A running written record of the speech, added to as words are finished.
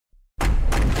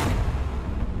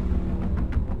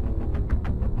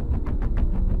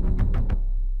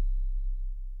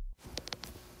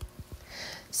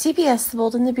CBS The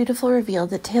Bold and the Beautiful revealed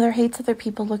that Taylor hates other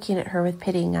people looking at her with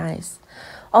pitying eyes.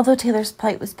 Although Taylor's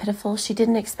plight was pitiful, she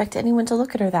didn't expect anyone to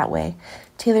look at her that way.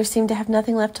 Taylor seemed to have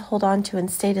nothing left to hold on to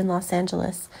and stayed in Los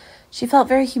Angeles. She felt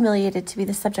very humiliated to be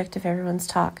the subject of everyone's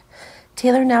talk.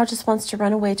 Taylor now just wants to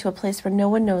run away to a place where no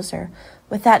one knows her.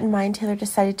 With that in mind, Taylor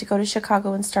decided to go to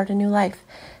Chicago and start a new life.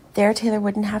 There, Taylor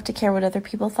wouldn't have to care what other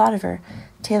people thought of her.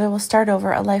 Taylor will start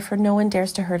over, a life where no one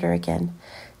dares to hurt her again.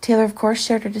 Taylor, of course,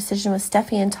 shared her decision with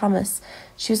Steffi and Thomas.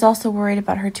 She was also worried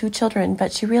about her 2 children,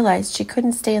 but she realized she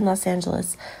couldn't stay in Los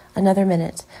Angeles another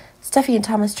minute. Steffi and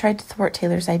Thomas tried to thwart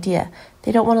Taylor's idea.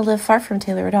 They don't want to live far from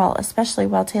Taylor at all, especially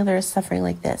while Taylor is suffering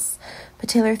like this. But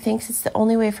Taylor thinks it's the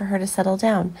only way for her to settle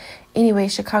down. Anyway,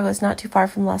 Chicago is not too far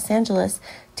from Los Angeles.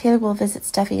 Taylor will visit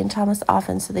Steffi and Thomas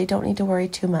often, so they don't need to worry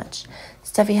too much.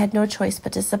 Steffi had no choice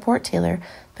but to support Taylor,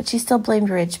 but she still blamed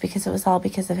Ridge because it was all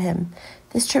because of him.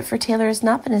 This trip for Taylor has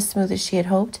not been as smooth as she had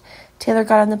hoped. Taylor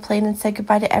got on the plane and said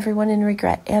goodbye to everyone in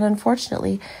regret, and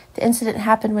unfortunately, the incident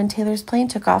happened when Taylor's plane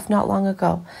took off not long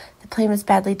ago. The plane was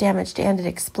badly damaged and it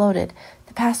exploded.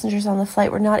 The passengers on the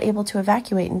flight were not able to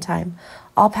evacuate in time.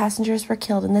 All passengers were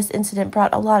killed, and this incident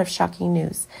brought a lot of shocking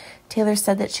news. Taylor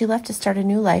said that she left to start a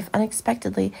new life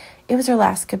unexpectedly. It was her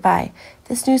last goodbye.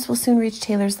 This news will soon reach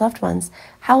Taylor's loved ones.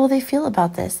 How will they feel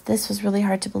about this? This was really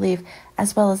hard to believe,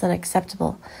 as well as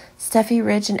unacceptable. Steffi,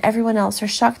 Ridge, and everyone else are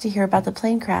shocked to hear about the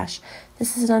plane crash.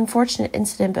 This is an unfortunate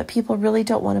incident, but people really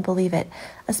don't want to believe it.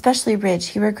 Especially Ridge.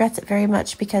 He regrets it very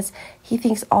much because he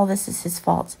thinks all this is his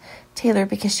fault. Taylor,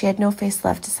 because she had no face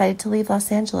left, decided to leave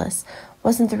Los Angeles.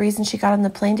 Wasn't the reason she got on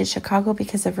the plane to Chicago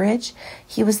because of Ridge?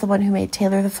 He was the one who made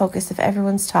Taylor the focus of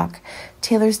everyone's talk.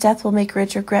 Taylor's death will make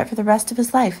Ridge regret for the rest of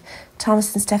his life.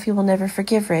 Thomas and Steffi will never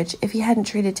forgive Ridge. If he hadn't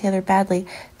treated Taylor badly,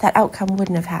 that outcome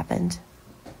wouldn't have happened.